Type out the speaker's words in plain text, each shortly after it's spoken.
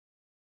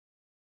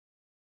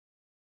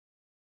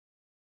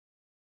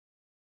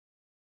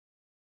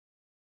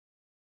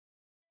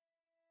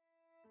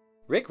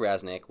Rick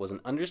Rasnick was an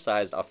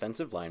undersized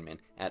offensive lineman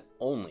at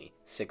only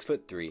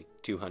 6'3",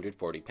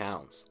 240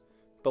 pounds.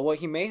 But what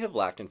he may have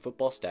lacked in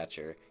football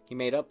stature, he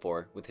made up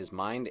for with his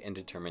mind and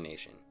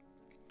determination.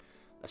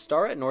 A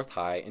star at North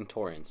High in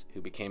Torrance,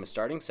 who became a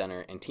starting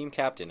center and team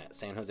captain at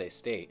San Jose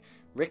State,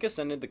 Rick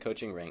ascended the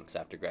coaching ranks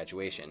after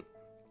graduation.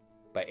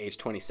 By age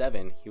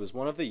 27, he was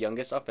one of the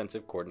youngest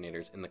offensive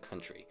coordinators in the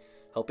country,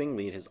 helping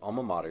lead his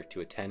alma mater to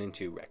a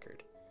 10-2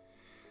 record.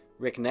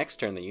 Rick next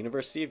turned the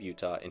University of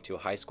Utah into a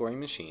high-scoring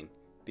machine,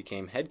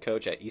 became head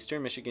coach at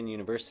Eastern Michigan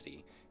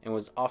University, and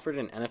was offered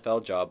an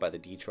NFL job by the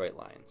Detroit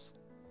Lions.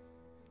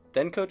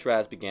 Then Coach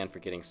Raz began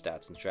forgetting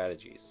stats and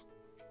strategies.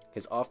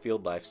 His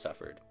off-field life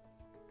suffered.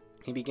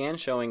 He began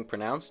showing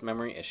pronounced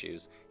memory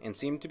issues and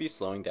seemed to be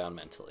slowing down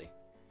mentally.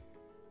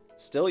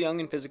 Still young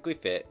and physically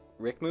fit,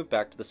 Rick moved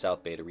back to the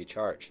South Bay to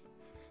recharge.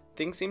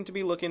 Things seemed to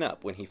be looking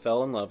up when he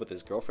fell in love with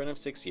his girlfriend of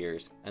 6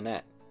 years,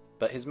 Annette,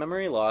 but his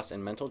memory loss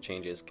and mental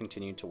changes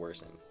continued to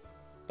worsen.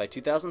 By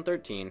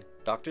 2013,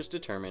 doctors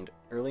determined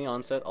early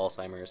onset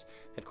Alzheimer's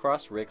had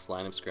crossed Rick's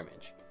line of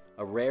scrimmage,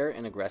 a rare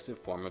and aggressive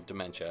form of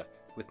dementia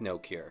with no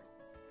cure.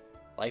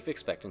 Life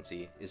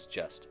expectancy is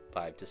just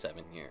 5 to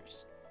 7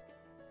 years.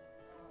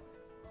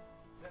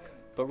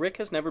 But Rick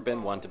has never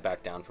been one to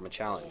back down from a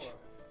challenge.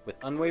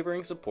 With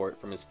unwavering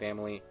support from his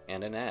family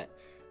and Annette,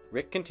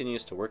 Rick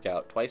continues to work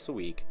out twice a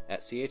week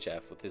at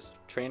CHF with his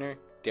trainer,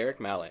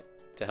 Derek Mallett,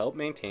 to help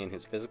maintain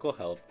his physical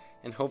health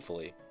and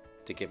hopefully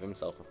to give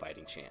himself a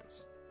fighting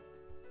chance.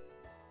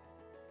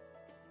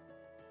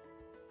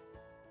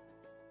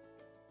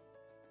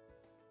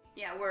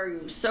 Yeah,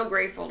 we're so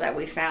grateful that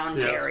we found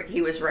Derek. He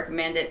was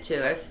recommended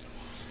to us,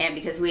 and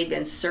because we'd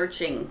been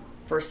searching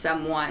for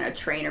someone, a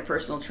trainer,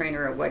 personal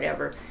trainer or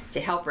whatever,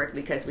 to help Rick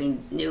because we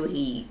knew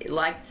he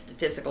liked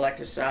physical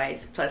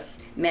exercise, plus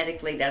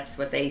medically that's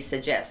what they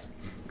suggest,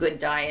 good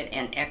diet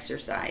and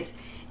exercise.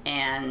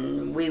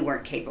 And we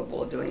weren't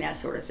capable of doing that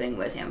sort of thing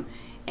with him.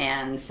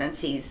 And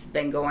since he's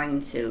been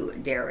going to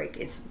Derek,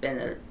 it's been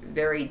a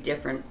very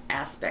different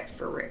aspect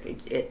for Rick.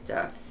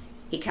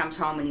 He comes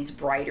home and he's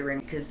brighter, and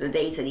because the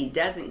days that he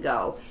doesn't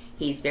go,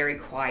 he's very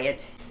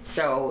quiet.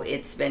 So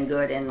it's been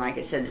good, and like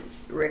I said,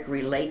 Rick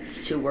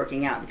relates to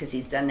working out because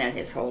he's done that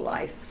his whole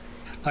life.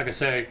 Like I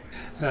say,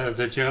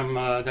 the gym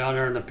down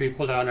there and the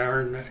people down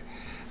there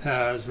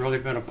has really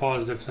been a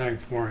positive thing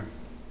for him.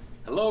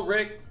 Hello,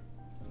 Rick.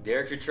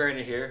 Derek, your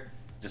trainer here.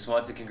 Just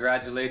want to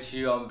congratulate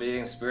you on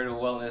being Spirit of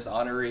Wellness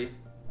Honoree.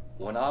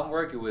 When I'm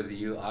working with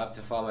you, I have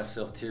to find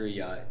myself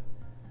teary-eyed.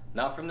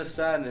 Not from the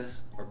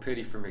sadness or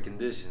pity from your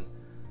condition,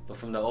 but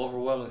from the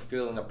overwhelming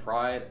feeling of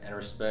pride and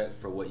respect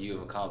for what you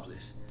have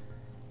accomplished.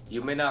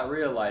 You may not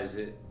realize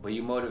it, but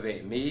you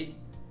motivate me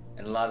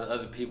and a lot of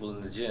other people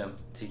in the gym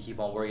to keep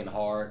on working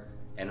hard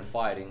and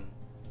fighting,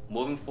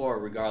 moving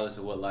forward regardless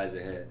of what lies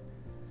ahead.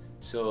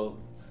 So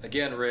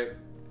again, Rick,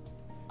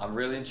 I'm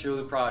really and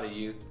truly proud of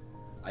you.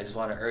 I just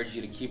want to urge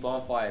you to keep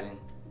on fighting,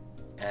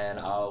 and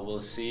I will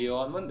see you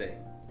on Monday.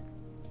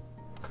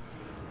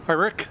 Hi,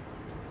 Rick.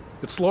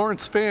 It's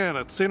Lawrence Fan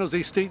at San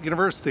Jose State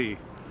University.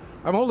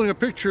 I'm holding a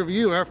picture of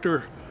you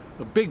after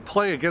a big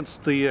play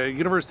against the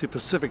University of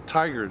Pacific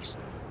Tigers.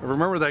 I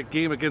remember that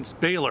game against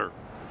Baylor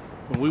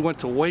when we went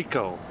to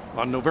Waco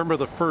on November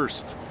the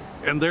 1st,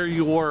 and there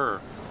you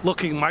were,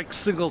 looking Mike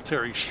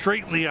Singletary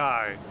straight in the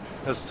eye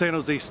as San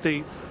Jose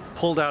State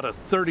pulled out a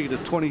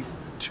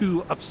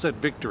 30-22 upset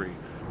victory.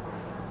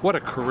 What a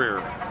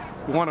career.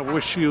 We want to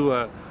wish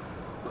you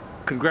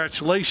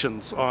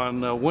congratulations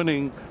on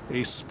winning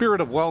a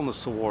Spirit of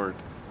Wellness Award.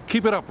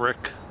 Keep it up,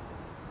 Rick.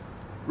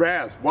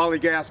 Raz, Wally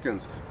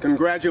Gaskins,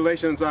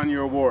 congratulations on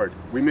your award.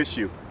 We miss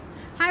you.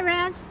 Hi,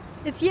 Raz.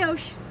 It's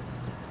Yosh.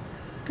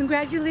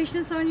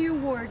 Congratulations on your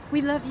award.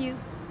 We love you.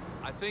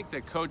 I think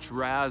that Coach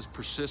Raz's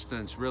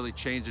persistence really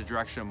changed the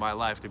direction of my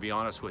life, to be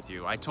honest with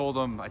you. I told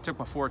him, I took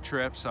my 4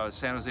 trips,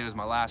 San Jose was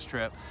my last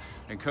trip,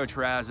 and Coach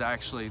Raz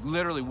actually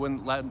literally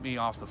wouldn't let me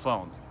off the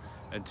phone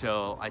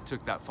until I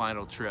took that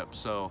final trip.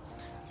 So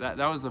that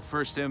was the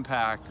first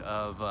impact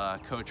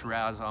of Coach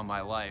Raz on my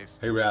life.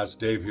 Hey Raz,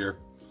 Dave here.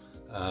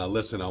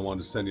 Listen, I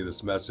wanted to send you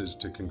this message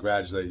to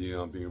congratulate you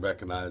on being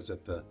recognized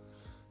at the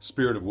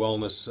Spirit of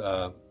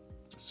Wellness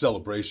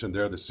celebration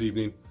there this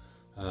evening.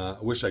 I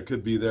wish I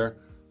could be there,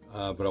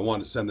 but I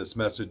wanted to send this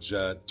message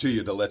to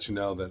you to let you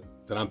know that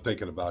I'm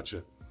thinking about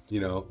you. You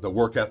know, the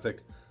work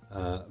ethic,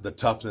 the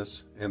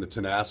toughness, and the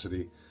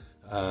tenacity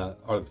are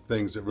the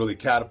things that really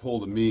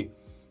catapulted me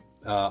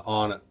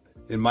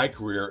in my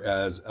career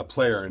as a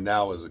player and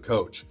now as a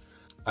coach.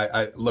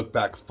 I look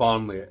back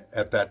fondly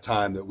at that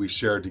time that we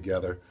shared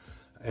together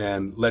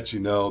and let you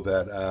know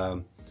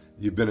that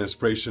you've been an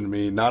inspiration to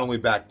me, not only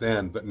back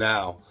then, but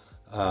now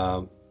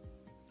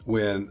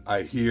when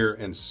I hear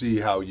and see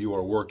how you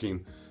are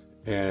working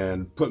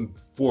and putting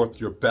forth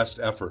your best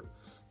effort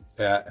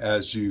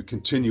as you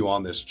continue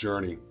on this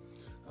journey.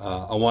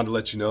 I wanted to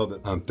let you know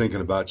that I'm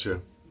thinking about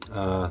you.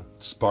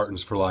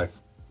 Spartans for life.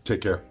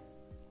 Take care.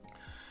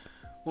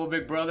 Well,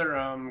 big brother,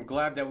 I'm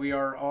glad that we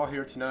are all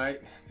here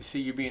tonight to see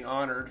you being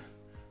honored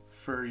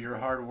for your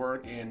hard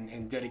work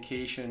and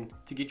dedication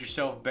to get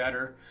yourself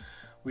better.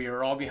 We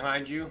are all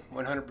behind you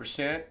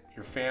 100%,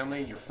 your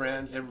family, your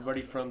friends,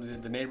 everybody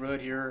from the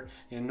neighborhood here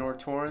in North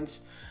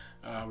Torrance.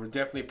 We're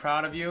definitely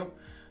proud of you.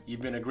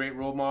 You've been a great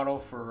role model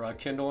for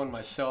Kendall and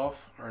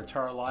myself our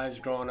entire lives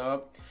growing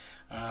up.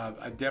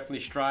 I definitely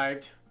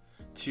strived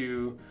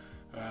to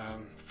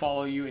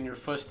follow you in your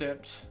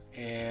footsteps,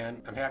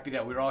 and I'm happy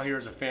that we're all here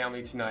as a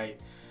family tonight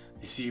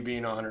to see you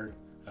being honored.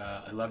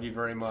 I love you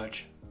very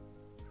much.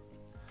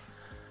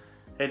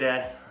 Hey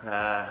Dad,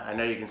 I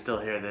know you can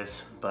still hear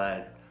this,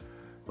 but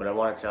what I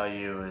want to tell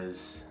you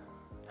is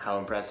how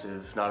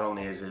impressive not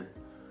only is it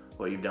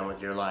what you've done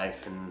with your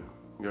life and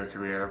your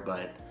career,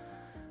 but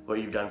what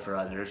you've done for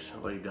others,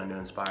 what you've done to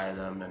inspire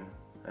them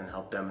and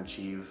help them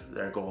achieve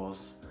their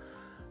goals.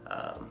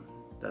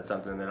 That's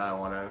something that I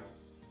want to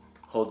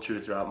hold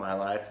true throughout my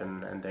life,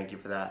 and thank you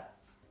for that.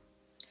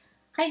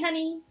 Hi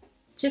honey,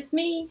 it's just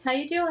me. How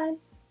you doing?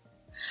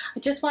 I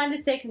just wanted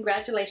to say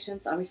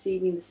congratulations on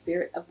receiving the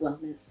Spirit of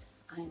Wellness.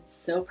 I am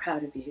so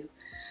proud of you.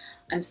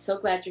 I'm so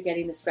glad you're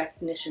getting this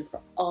recognition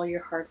for all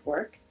your hard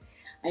work.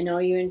 I know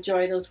you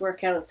enjoy those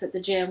workouts at the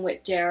gym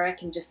with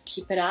Derek, and just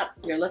keep it up.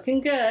 You're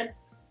looking good.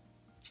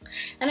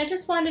 And I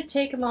just wanted to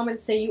take a moment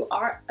and say you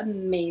are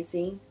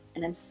amazing,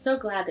 and I'm so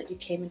glad that you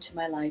came into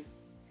my life.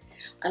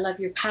 I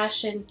love your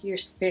passion, your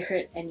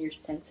spirit, and your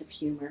sense of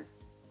humor.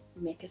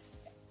 You make us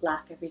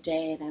laugh every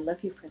day, and I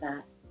love you for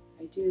that.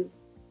 I do.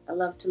 I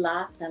love to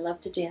laugh, and I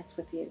love to dance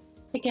with you.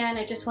 Again,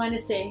 I just wanted to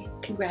say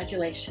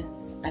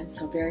congratulations. I'm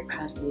so very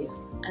proud of you.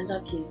 I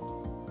love you.